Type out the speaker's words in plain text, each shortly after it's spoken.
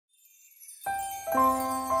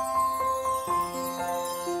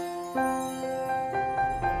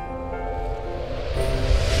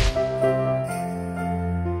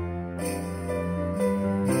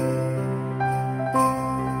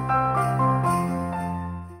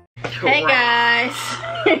Hey guys.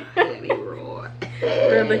 Let me roar.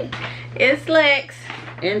 Really? It's Lex.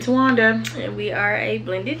 And Tawanda. And we are a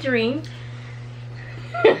blended dream.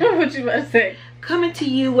 What you about to say? Coming to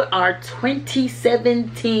you with our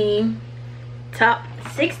 2017 top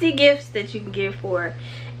 60 gifts that you can give for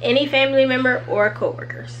any family member or a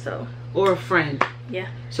coworker. So. Or a friend. Yeah.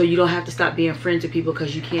 So you don't have to stop being friends with people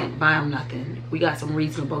because you can't buy them nothing. We got some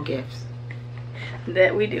reasonable gifts.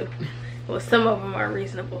 That we do. Well, some of them are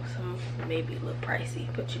reasonable. Some may be a little pricey,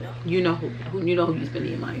 but you know who you're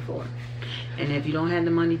spending your money for. And if you don't have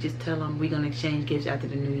the money, just tell them we're gonna exchange gifts after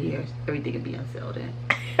the New Year's. Everything will be on sale then.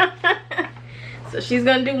 So she's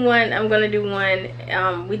gonna do one. I'm gonna do one.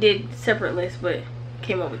 We did separate lists, but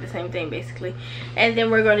came up with the same thing basically. And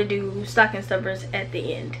then we're gonna do stocking stuffers at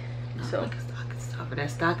the end. So like a stocking stuffer.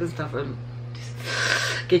 That stocking stuffer just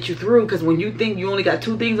get you through. Because when you think you only got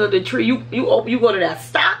 2 things on the tree, you go to that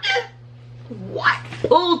stocking. What?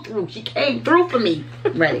 Pull through. She came through for me.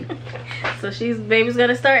 Ready. So baby's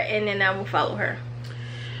gonna start, and then I will follow her.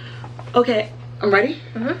 Okay, I'm ready.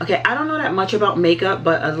 Mm-hmm. Okay, I don't know that much about makeup,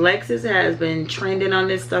 but Alexis has been trending on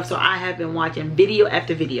this stuff, so I have been watching video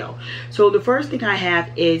after video. So the first thing I have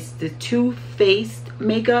is the Too Faced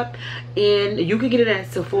makeup, and you can get it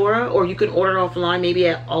at Sephora or you can order it offline, maybe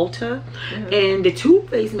at Ulta. Mm-hmm. And the Too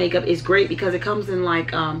Faced makeup is great because it comes in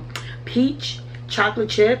like peach, chocolate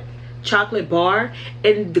chip, chocolate bar,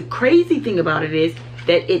 and the crazy thing about it is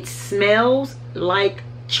that it smells like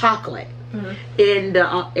chocolate. Mm-hmm. And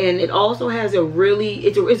it also has a really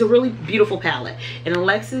it's a really beautiful palette, and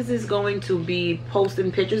Alexis is going to be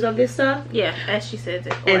posting pictures of this stuff, yeah, as she says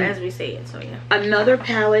it, or as we say it. So yeah, another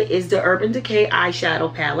palette is the Urban Decay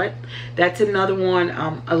eyeshadow palette. That's another one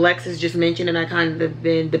Alexis just mentioned, and I kind of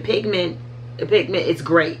been the pigment is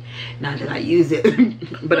great. Not that I use it,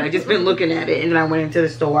 but I just been looking at it, and then I went into the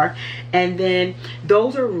store. And then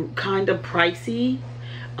those are kind of pricey,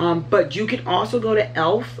 but you can also go to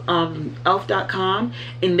elf.com,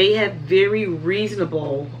 and they have very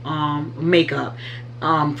reasonable makeup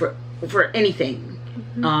for anything.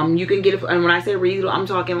 Mm-hmm. You can get it, and when I say reasonable, I'm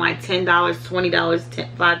talking like $10, $20,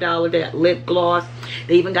 $5. They got lip gloss.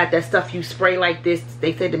 They even got that stuff you spray like this.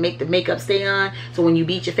 They said to make the makeup stay on, so when you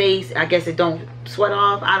beat your face, I guess it don't sweat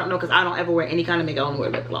off. I don't know, because I don't ever wear any kind of makeup. I only wear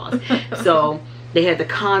lip gloss. So they had the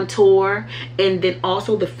contour, and then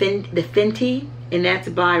also the Fenty, and that's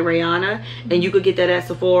by Rihanna, and you could get that at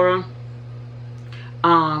Sephora.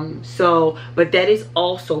 But that is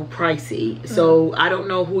also pricey. So I don't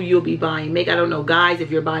know who you'll be buying makeup. I don't know, guys,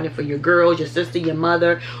 if you're buying it for your girls, your sister, your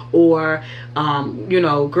mother, or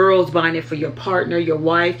girls buying it for your partner, your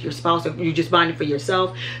wife, your spouse, or you're just buying it for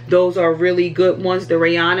yourself. Those are really good ones. The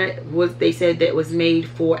Rihanna they said that was made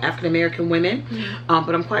for African-American women.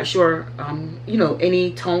 But I'm quite sure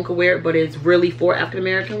any tone could wear it, but it's really for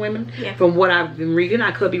African-American women. Yeah. From what I've been reading,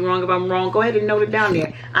 I could be wrong. If I'm wrong, go ahead and note it down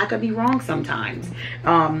there. I could be wrong sometimes.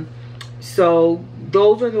 So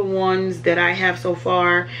those are the ones that I have so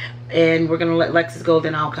far, and we're gonna let Lexus go,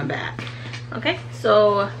 then I'll come back. Okay,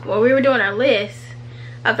 so when we were doing our list,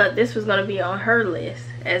 I thought this was gonna be on her list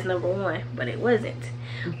as #1, but it wasn't.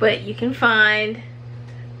 But you can find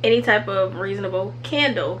any type of reasonable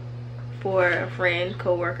candle for a friend,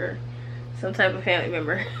 co-worker, some type of family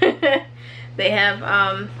member. They have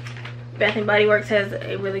Bath and Body Works has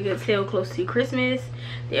a really good sale close to Christmas.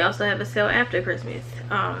 They also have a sale after Christmas.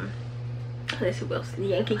 Let's see what else.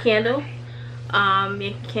 Yankee Candle.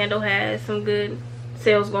 Yankee Candle has some good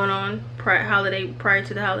sales going on prior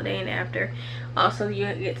to the holiday and after. Also,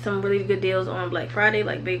 you get some really good deals on Black Friday,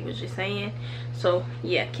 like Babe was just saying. So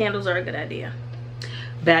yeah, candles are a good idea.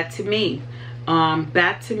 Back to me.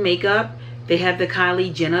 Back to makeup. They have the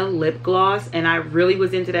Kylie Jenner lip gloss, and I really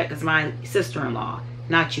was into that because my sister-in-law,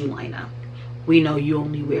 not you, Lena, we know you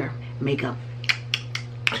only wear makeup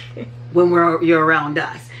when you're around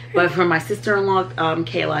us. But for my sister-in-law,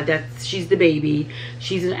 Kayla, she's the baby.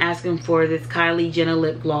 She's been asking for this Kylie Jenner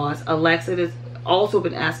lip gloss. Alexa has also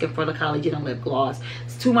been asking for the Kylie Jenner lip gloss.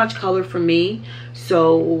 It's too much color for me,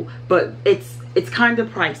 so but it's kind of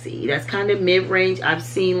pricey. That's kind of mid-range. I've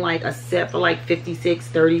seen like a set for like $56,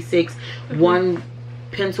 $36, one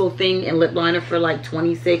pencil thing and lip liner for like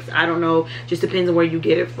 $26. I don't know, just depends on where you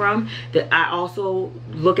get it from. I also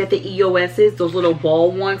look at the EOS's, those little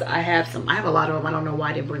ball ones. I have a lot of them. I don't know why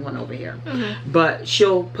I didn't bring one over here, but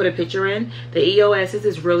she'll put a picture in. The EOS's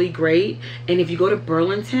is really great, and if you go to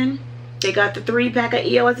Burlington, They got the 3-pack of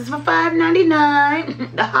EOS's for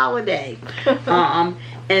 $5.99. The holiday.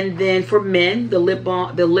 And then for men, the lip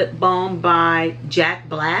balm by Jack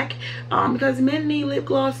Black, because men need lip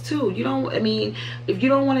gloss too. You don't, I mean, if you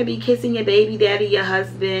don't want to be kissing your baby daddy, your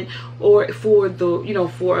husband, or for the, you know,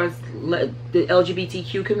 for us, the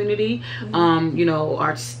LGBTQ community, you know,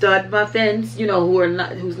 our stud muffins, you know,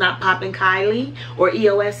 who's not popping Kylie or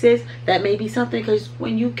EOS's, that may be something, because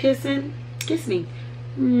when you kiss me.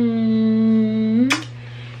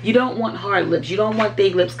 You don't want hard lips. You don't want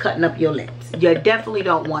thick lips cutting up your lips. You definitely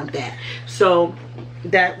don't want that. So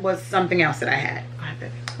that was something else that I had.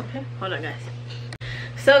 Okay, hold on, guys.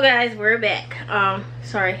 So guys, we're back.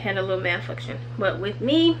 Sorry, had a little malfunction. But with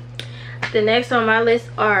me, the next on my list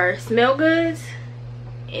are smell goods.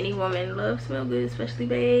 Any woman loves smell goods, especially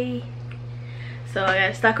bae. So I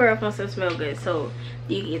gotta stock her up on some smell goods. So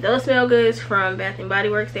you can get those smell goods from Bath and Body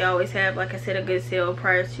Works. They always have, like I said, a good sale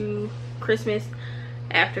prior to Christmas,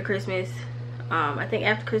 after Christmas. I think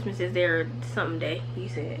after Christmas is their something day. You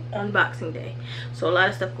said unboxing day. So a lot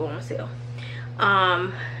of stuff go on sale.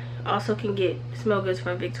 Also can get smell goods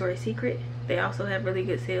from Victoria's Secret. They also have really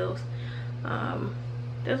good sales.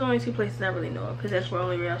 There's only 2 places I really know of, because that's where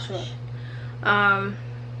only real shop.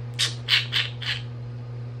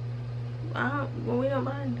 Well, we don't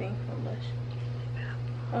buy anything from Lush.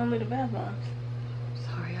 Only the bath bombs.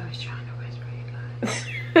 Sorry, I was trying to whisper you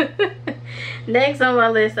guys. Next on my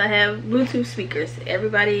list, I have Bluetooth speakers.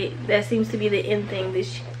 Everybody, that seems to be the in thing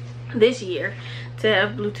this year, to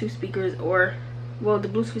have Bluetooth speakers, or, well, the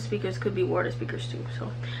Bluetooth speakers could be water speakers too.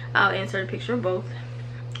 So I'll insert a picture of both.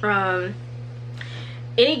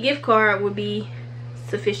 Any gift card would be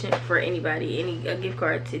sufficient for anybody. A gift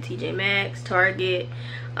card to TJ Maxx, Target,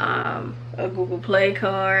 a Google Play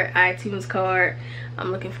card, iTunes card.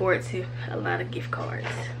 I'm looking forward to a lot of gift cards.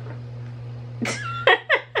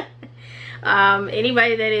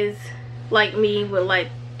 Anybody that is like me with like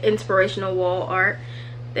inspirational wall art,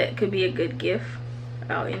 that could be a good gift.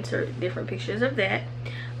 I'll insert different pictures of that.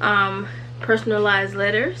 Personalized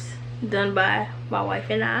letters done by my wife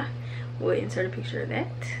and I. We'll insert a picture of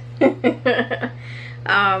that.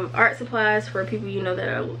 Art supplies for people you know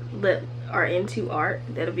that are into art.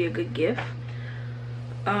 That'll be a good gift.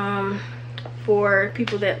 For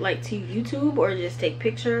people that like to YouTube or just take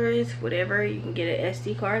pictures, whatever, you can get an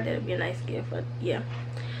SD card. That'll be a nice gift. But yeah.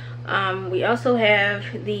 We also have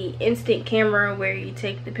the instant camera, where you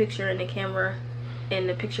take the picture and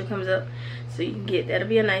the picture comes up, so you can get, that'll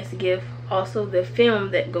be a nice gift. Also the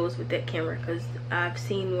film that goes with that camera, because I've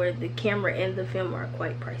seen where the camera and the film are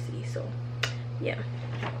quite pricey. So yeah.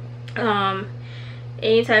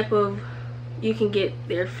 Any type of, you can get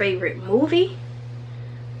their favorite movie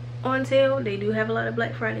on sale. They do have a lot of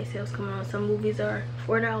Black Friday sales coming on. Some movies are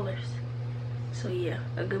 $4. So yeah,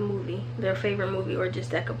 a good movie, their favorite movie, or just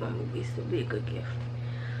stack up on movies, would be a good gift.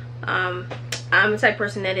 I'm the type of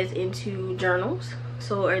person that is into journals,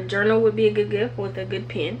 so a journal would be a good gift with a good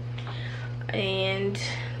pen. And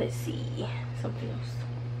let's see, something else.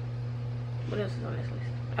 What else is on this list?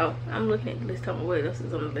 Oh, I'm looking at the list, telling me what else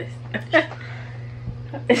is on the list.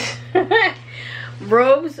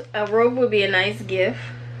 Robes, a robe would be a nice gift.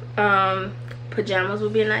 Pajamas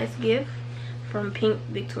would be a nice gift from Pink,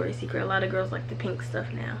 Victoria's Secret. A lot of girls like the pink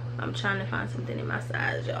stuff now. I'm trying to find something in my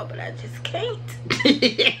size, y'all, but I just can't.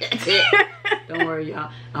 Don't worry,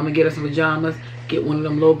 y'all. I'm gonna get us some pajamas, get one of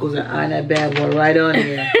them logos, and iron that bad boy right on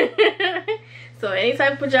here. So any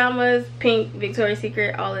type of pajamas, Pink, Victoria's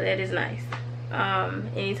Secret, all of that is nice.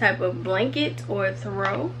 Any type of blanket or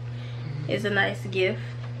throw is a nice gift.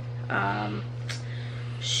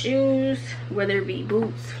 Shoes, whether it be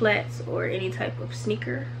boots, flats, or any type of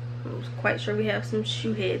sneaker. I'm quite sure we have some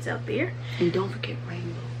shoe heads out there. And don't forget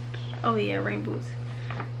rain boots. Oh yeah, rain boots.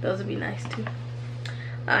 Those would be nice too.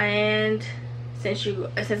 And since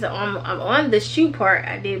I'm on the shoe part,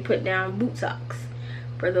 I did put down boot socks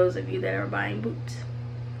for those of you that are buying boots.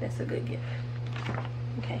 That's a good gift.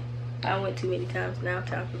 Okay, I went too many times. Now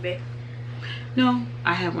time for bed. No,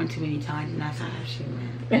 I have one too many times, and that's how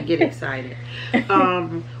I get excited.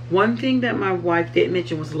 One thing that my wife did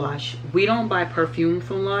mention was Lush. We don't buy perfume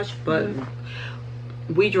from Lush, but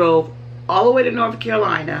we drove all the way to North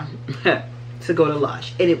Carolina to go to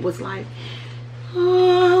Lush, and it was like,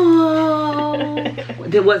 oh,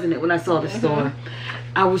 there wasn't it when I saw the store.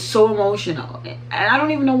 I was so emotional, and I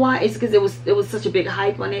don't even know why. It's because it was such a big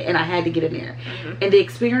hype on it, and I had to get in there. And the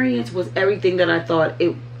experience was everything that I thought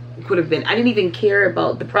it could have been. I didn't even care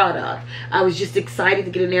about the product. I was just excited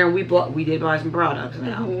to get in there, and we did buy some products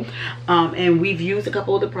now. And we've used a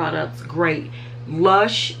couple of the products. Great.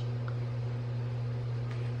 Lush,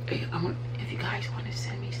 if you guys want to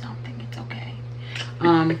send me something, it's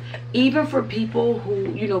Even for people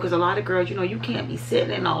who, you know, because a lot of girls, you know, you can't be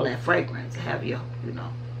sitting in all that fragrance, have your, you know,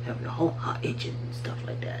 have your whole heart itching and stuff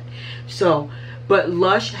like that. So, but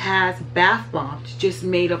Lush has bath bombs just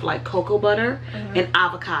made of like cocoa butter and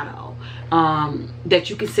avocado that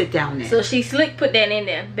you can sit down in. So she slick put that in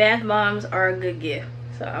there. Bath bombs are a good gift.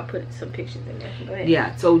 So I'll put some pictures in there. Go ahead.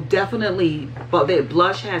 Yeah, so definitely, but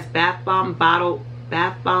Blush has bath bombs,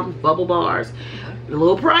 bubble bars. A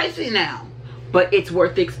little pricey now, but it's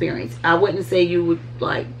worth the experience. I wouldn't say you would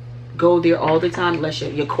like go there all the time unless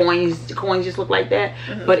your coins just look like that.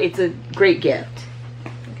 But it's a great gift.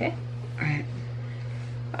 Okay. All right.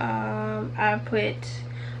 I put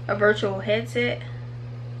a virtual headset.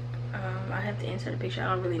 I have to insert a picture.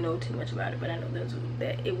 I don't really know too much about it, but I know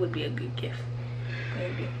that it would be a good gift.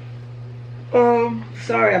 Maybe.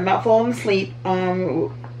 Sorry, I'm not falling asleep.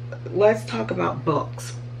 Let's talk about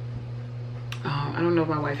books. I don't know if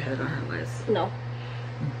my wife had it on her list. No.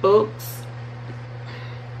 Books.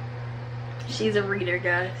 She's a reader,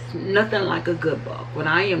 guys. Nothing like a good book. When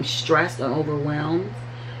I am stressed and overwhelmed,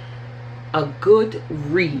 a good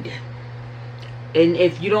read. And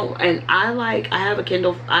if you don't, and I have a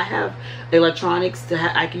Kindle, I have electronics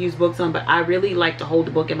I can use books on, but I really like to hold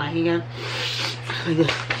the book in my hand.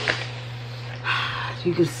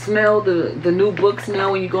 You can smell the new book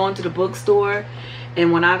smell when you go into the bookstore.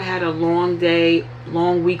 And when I've had a long day,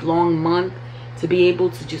 long week, long month, to be able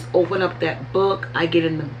to just open up that book, I get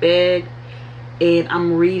in the bed and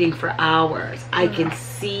I'm reading for hours. I can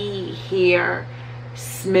see, hear,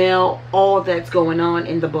 smell all that's going on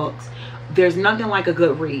in the books. There's nothing like a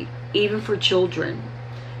good read, even for children.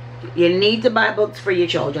 You need to buy books for your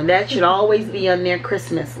children. That should always be on their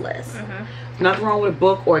Christmas list. Nothing wrong with a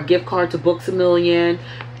book or a gift card to Books A Million,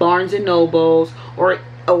 Barnes and Nobles, or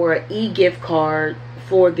an e-gift card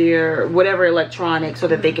for their whatever electronics so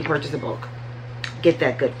that they can purchase a book. Get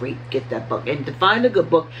that good read. Get that book. And to find a good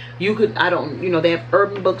book, you could, they have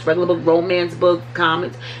urban books, regular book, romance books,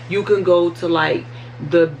 comics. You can go to like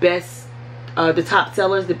the best, the top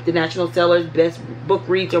sellers, the national sellers, best book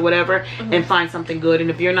reads or whatever, and find something good.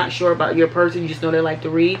 And if you're not sure about your person, you just know they like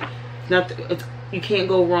to read, you can't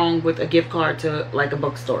go wrong with a gift card to like a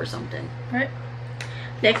bookstore or something. Right.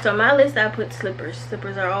 Next on my list, I put slippers.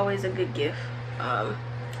 Slippers are always a good gift. I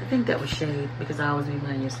think that was shade because I always be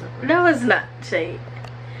wearing your slippers. That was not shade.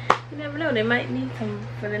 You never know. They might need some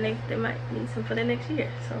for the next. They might need some for the next year.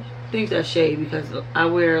 So I think that's shade because I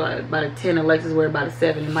wear like about a 10. Alexis wear about a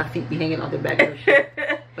 7, and my feet be hanging off the back of her.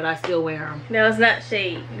 But I still wear them. No, it's not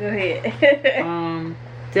shade. Go ahead.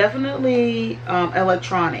 Definitely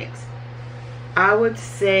electronics. I would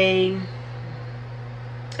say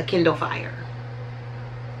a Kindle Fire.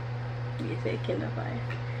 You say Kindle Fire.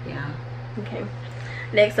 Yeah. Okay.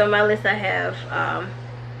 Next on my list, I have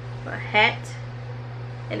a hat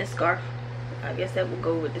and a scarf. I guess that will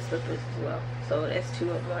go with the slippers as well. So that's 2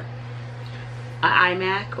 in 1. An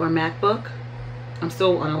iMac or MacBook. I'm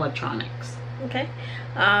still on electronics. Okay.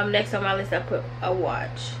 Next on my list, I put a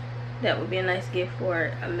watch. That would be a nice gift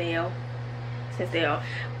for a male, since they all.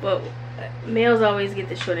 But males always get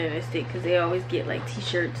the short end of the stick because they always get like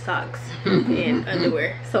t-shirt, socks, and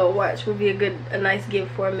underwear. So a watch would be a nice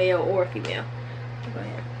gift for a male or a female. Go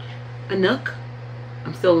ahead. A Nook.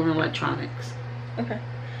 I'm still in electronics. Okay.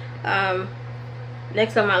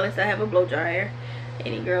 Next on my list, I have a blow dryer.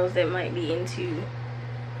 Any girls that might be into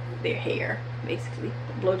their hair, basically,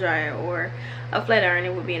 a blow dryer or a flat iron,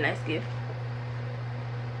 it would be a nice gift.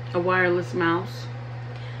 A wireless mouse.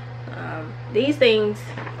 These things,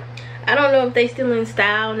 I don't know if they still in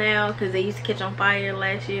style now because they used to catch on fire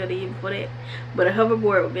last year or the year before that. But a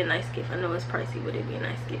hoverboard would be a nice gift. I know it's pricey, but it'd be a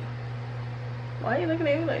nice gift. Why are you looking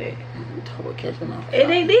at me like that? I'm talking about catching on fire.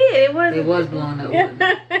 They did. It was blowing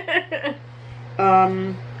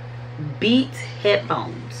up. Beats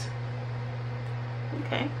headphones.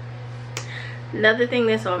 Okay. Another thing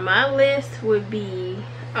that's on my list would be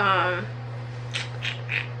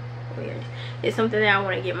it's something that I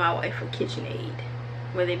want to get my wife for KitchenAid,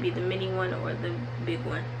 whether it be the mini one or the big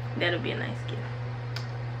one. That'll be a nice gift.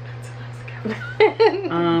 That's a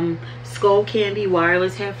nice gift. Skull Candy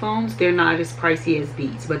wireless headphones. They're not as pricey as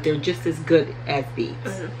Beats, but they're just as good as Beats.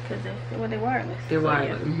 Because they're wireless. They're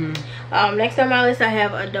wireless. Yeah. Next on my list, I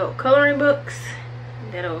have adult coloring books.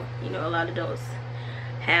 That'll, a lot of adults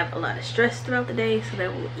have a lot of stress throughout the day, so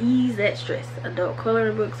that will ease that stress. Adult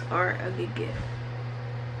coloring books are a good gift.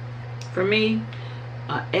 For me,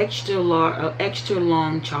 extra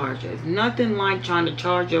long chargers. Nothing like trying to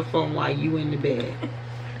charge your phone while you in the bed.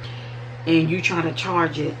 And you trying to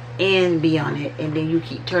charge it and be on it, and then you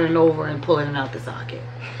keep turning over and pulling it out the socket.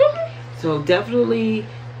 So definitely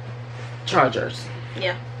chargers.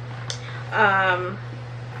 Yeah.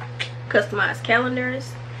 Customized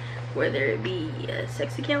calendars, whether it be a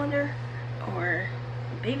sexy calendar or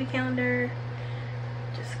a baby calendar,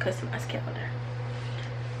 just customized calendar.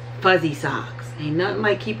 Fuzzy socks. Ain't nothing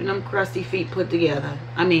like keeping them crusty feet put together.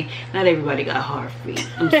 I mean, not everybody got hard feet.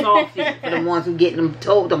 Them soft feet for the ones who getting them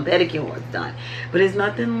toed, them pedicures done. But it's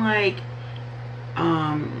nothing like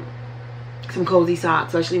some cozy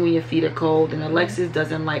socks, especially when your feet are cold. And Alexis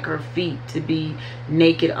doesn't like her feet to be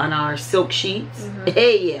naked on our silk sheets.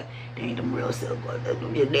 Hey, yeah. They ain't them real silk,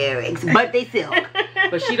 them generics, but they silk.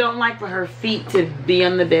 But she don't like for her feet to be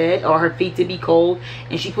on the bed or her feet to be cold.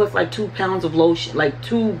 And she puts like 2 pounds of lotion,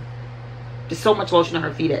 there's so much lotion on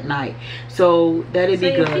her feet at night. So that'd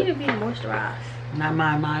be good. So your feet would be moisturized. Not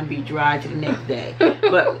mine be dry to the next day.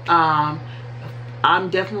 But I'm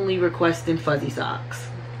definitely requesting fuzzy socks.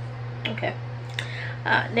 Okay.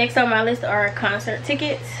 Next on my list are concert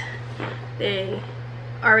tickets. They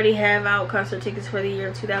already have out concert tickets for the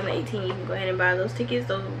year 2018. You can go ahead and buy those tickets.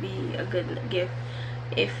 Those will be a good gift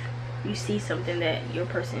if you see something that your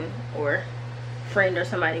person or friend or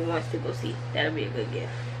somebody wants to go see. That'll be a good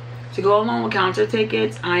gift. To go along with concert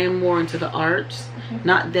tickets, I am more into the arts.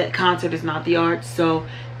 Not that concert is not the arts. So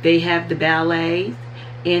they have the ballets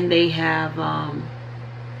and they have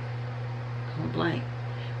blank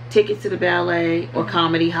tickets to the ballet or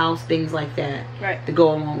comedy house, things like that, right, to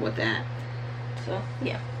go along with that. So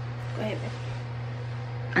yeah, go ahead, man.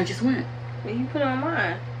 I just went. Well, you put it on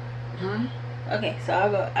mine. Huh? Okay, so I'll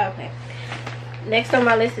go. Okay, next on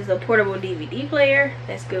my list is a portable DVD player.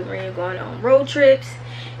 That's good when you're going on road trips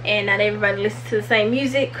and not everybody listens to the same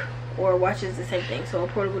music or watches the same thing. So a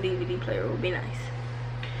portable DVD player would be nice.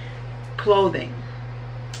 Clothing.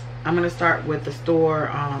 I'm gonna start with the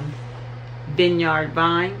store Vineyard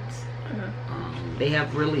Vines. They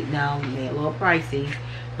have really, now they're a little pricey,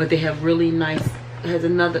 but they have really nice, has a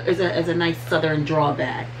nice southern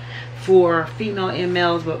drawback for female and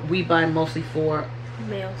males, but we buy mostly for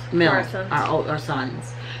males, our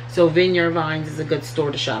sons. So Vineyard Vines is a good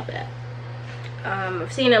store to shop at.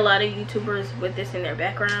 I've seen a lot of YouTubers with this in their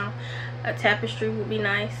background. A tapestry would be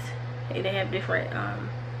nice. They have different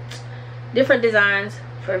designs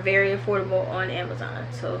for very affordable on Amazon,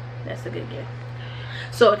 so that's a good gift.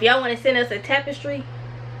 So if y'all want to send us a tapestry,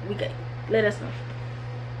 we can let us know.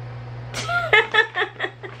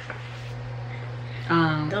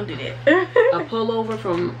 Don't do that. a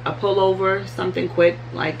pullover, something quick.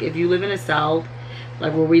 Like if you live in the South,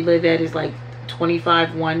 like where we live at is like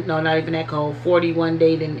 25 one, no, not even that cold, 40 one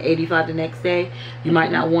day, then 85 the next day. You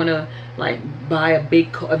might not want to like buy a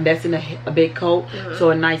big coat, invest in a big coat.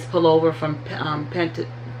 So a nice pullover from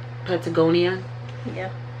Patagonia,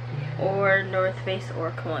 yeah, or North Face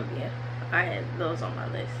or Columbia. I had those on my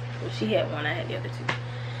list. Well, she had one, I had the other two.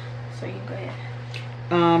 So you can go ahead.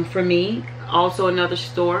 For me, also another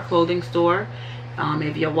store, clothing store.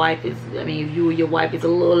 If your wife is, if you or your wife is a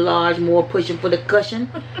little large, more pushing for the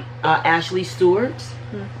cushion, Ashley Stewart's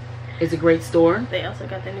is a great store. They also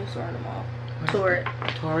got the new store in the mall.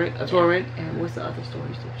 Torrid, and what's the other store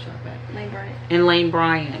you still shop at? Lane Bryant. And Lane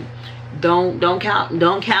Bryant. Don't count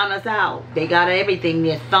us out. They got everything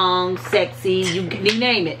there. Thongs, sexy, you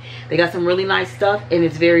name it. They got some really nice stuff, and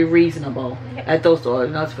it's very reasonable at those stores.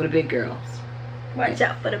 And that's for the big girls. Watch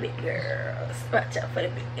out for the big girls. Watch out for the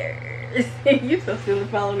big girls. You so silly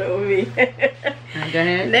following over me. Go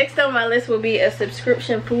ahead. Next on my list will be a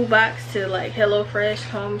subscription food box to like HelloFresh,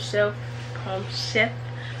 Home Chef,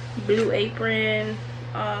 Blue Apron.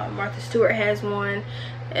 Martha Stewart has one.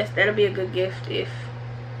 That'll be a good gift if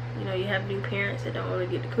you know you have new parents that don't want to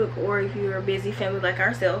get to cook, or if you're a busy family like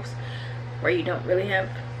ourselves where you don't really have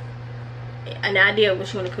an idea of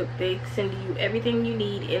what you want to cook. They send you everything you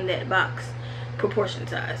need in that box, proportion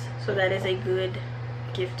size. So that is a good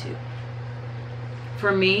gift too.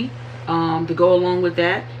 For me, to go along with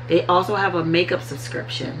that, they also have a makeup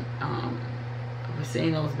subscription. We're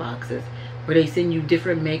seeing those boxes where they send you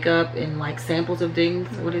different makeup and like samples of things.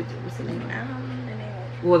 What's the name?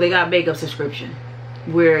 Well, they got makeup subscription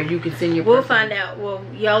where you can send your. We'll find out. Well,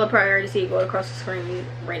 y'all are probably already see it go across the screen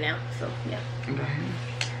right now. So yeah. Okay.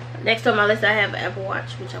 Next on my list, I have an Apple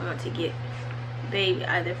Watch, which I want to get baby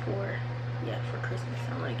either for Christmas.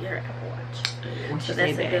 I want to get her Apple Watch. So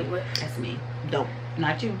that's a good one. That's me. Dope.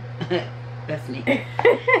 Not you. That's me.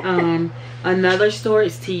 Another store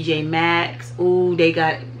is TJ Maxx. Ooh,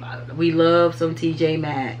 we love some TJ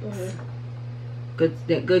Maxx.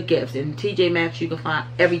 Good gifts. And TJ Maxx, you can find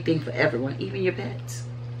everything for everyone, even your pets.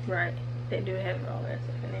 Right. They do have all that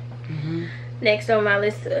stuff in there. Next on my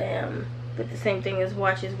list, but the same thing as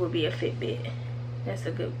watches, will be a Fitbit. That's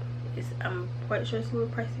a good. I'm quite sure it's a little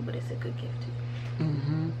pricey, but it's a good gift too.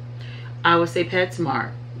 I would say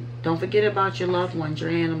PetSmart. Don't forget about your loved ones,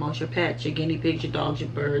 your animals, your pets, your guinea pigs, your dogs, your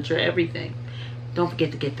birds, your everything. Don't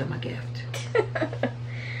forget to get them a gift.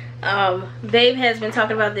 Babe has been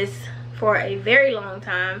talking about this for a very long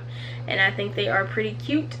time, and I think they are pretty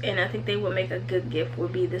cute, and I think they would make a good gift.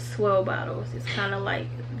 Would be the swell bottles. It's kind of like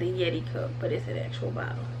the Yeti cup, but it's an actual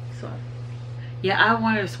bottle. So yeah, I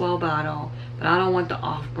wanted a swell bottle, but I don't want the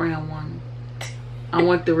off-brand one. I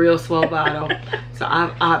want the real swell bottle. So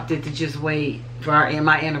I've opted to just wait for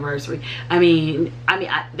my anniversary. I mean,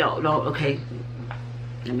 no, okay.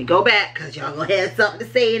 Let me go back, because y'all gonna have something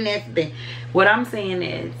to say in that thing. What I'm saying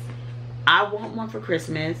is, I want one for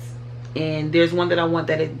Christmas, and there's one that I want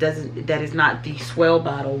that is not the swell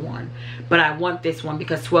bottle one, but I want this one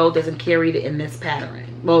because swell doesn't carry it in this pattern,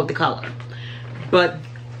 well, the color. But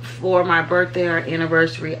for my birthday or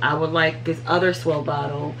anniversary, I would like this other swell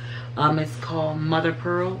bottle. It's called Mother of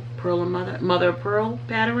Pearl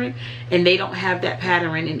pattern, and they don't have that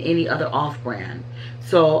pattern in any other off-brand.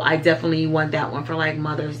 So I definitely want that one for like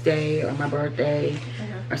Mother's Day or my birthday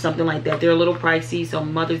or something like that. They're a little pricey, so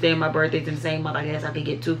Mother's Day and my birthday's in the same month. I guess I could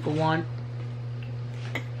get 2 for 1.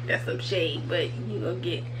 That's some shade, but you gonna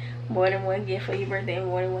get more than one gift for your birthday and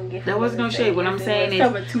more than one gift for that wasn't no shade. What I'm saying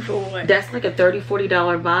is 2 for 1. That's like a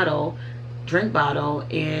 $30-$40 bottle, drink bottle,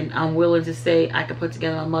 and I'm willing to say I could put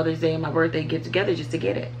together my Mother's Day and my birthday get together just to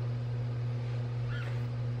get it.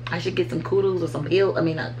 I should get some kudos or some pill. I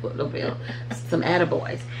mean, not no pill, some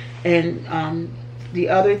attaboys. And the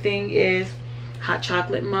other thing is hot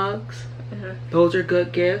chocolate mugs. Those are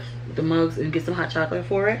good gifts. The mugs, and get some hot chocolate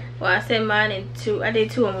for it. Well, I said mine in 2. I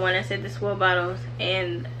did 2 in 1. I said the swell bottles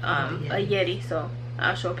and a Yeti. So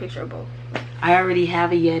I'll show a picture of both. I already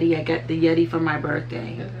have a Yeti. I got the Yeti for my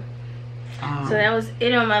birthday. So that was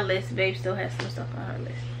it on my list. Babe still has some stuff on her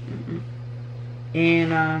list.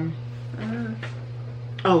 And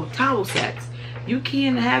oh, towel sets. You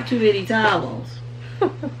can't have too many towels.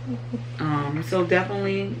 So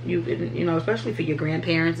definitely, you know, especially for your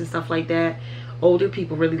grandparents and stuff like that. Older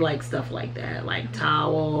people really like stuff like that, like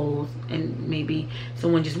towels, and maybe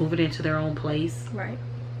someone just moving into their own place. Right.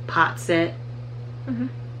 Pot set.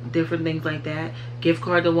 Different things like that. Gift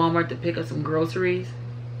card to Walmart to pick up some groceries.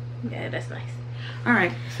 Yeah, that's nice. All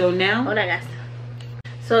right, so now. Hold on, guys.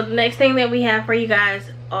 So the next thing that we have for you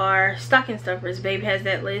guys are stocking stuffers. Babe has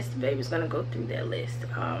that list. Babe is gonna go through that list.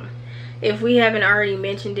 If we haven't already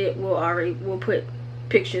mentioned it, we'll put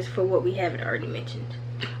pictures for what we haven't already mentioned.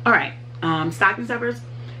 All right, stocking stuffers,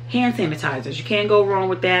 hand sanitizers. You can't go wrong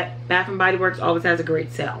with that. Bath and Body Works always has a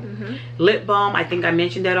great sale. Lip balm, I think I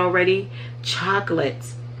mentioned that already.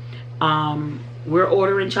 Chocolates. We're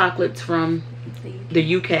ordering chocolates from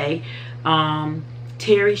the UK.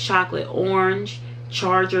 Terry's chocolate orange.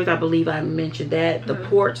 Chargers, I believe I mentioned that. The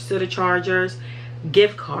ports to the chargers.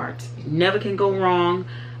 Gift cards, never can go wrong.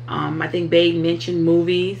 I think Babe mentioned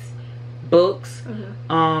movies, books,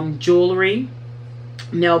 jewelry,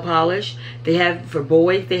 nail polish. They have, for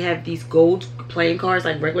boys, they have these gold playing cards,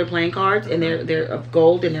 like regular playing cards, and they're of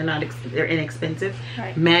gold, and they're inexpensive.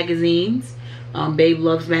 Right. Magazines. Babe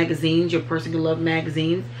loves magazines. Your person can love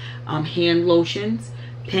magazines. Hand lotions,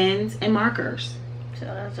 pens, and markers. So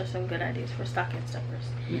those are some good ideas for stocking stuffers.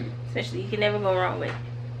 Especially, you can never go wrong with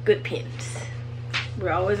good pens.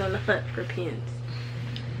 We're always on the hunt for pens.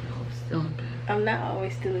 I'm not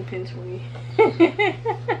always stealing pens from you.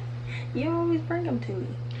 You always bring them to me.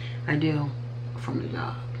 I do, from the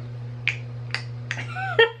job.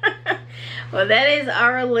 Well, that is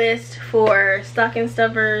our list for stocking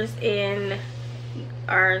stuffers and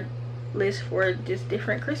our list for just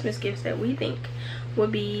different Christmas gifts that we think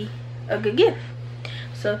would be a good gift.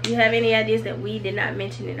 So if you have any ideas that we did not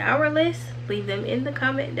mention in our list, leave them in the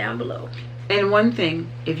comment down below. And one thing,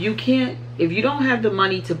 if you don't have the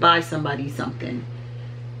money to buy somebody something,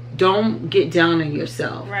 don't get down on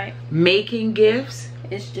yourself. Right. Making gifts,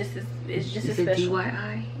 it's just as special.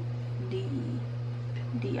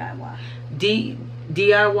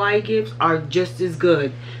 DIY gifts are just as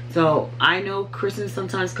good. So I know Christmas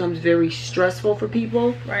sometimes comes very stressful for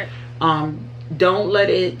people. Right. Don't let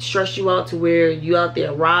it stress you out to where you out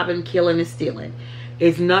there robbing, killing, and stealing.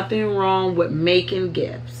 There's nothing wrong with making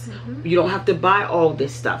gifts. You don't have to buy all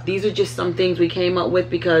this stuff. These are just some things we came up with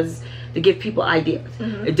because to give people ideas.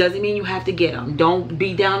 It doesn't mean you have to get them. Don't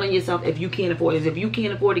be down on yourself if you can't afford it. If you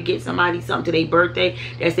can't afford to get somebody something to their birthday,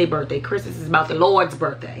 that's their birthday. Christmas is about the Lord's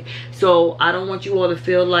birthday. So I don't want you all to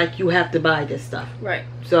feel like you have to buy this stuff. Right.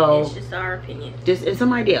 So it's just our opinion. And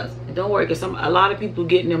some ideas. Don't worry, because a lot of people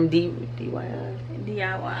getting them DIY.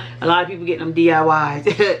 A lot of people getting them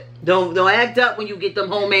DIYs. Don't act up when you get them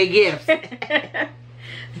homemade gifts.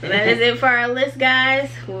 So that is it for our list, guys.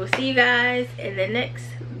 We'll see you guys in the next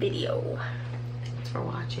video. Thanks for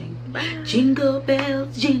watching. Bye. Jingle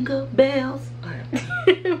bells, jingle bells.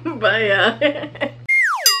 Bye, y'all.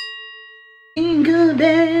 Jingle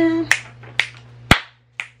bell.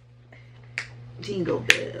 Jingle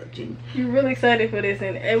bell, jingle. You're really excited for this,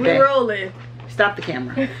 and we're rolling. Stop the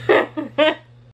camera.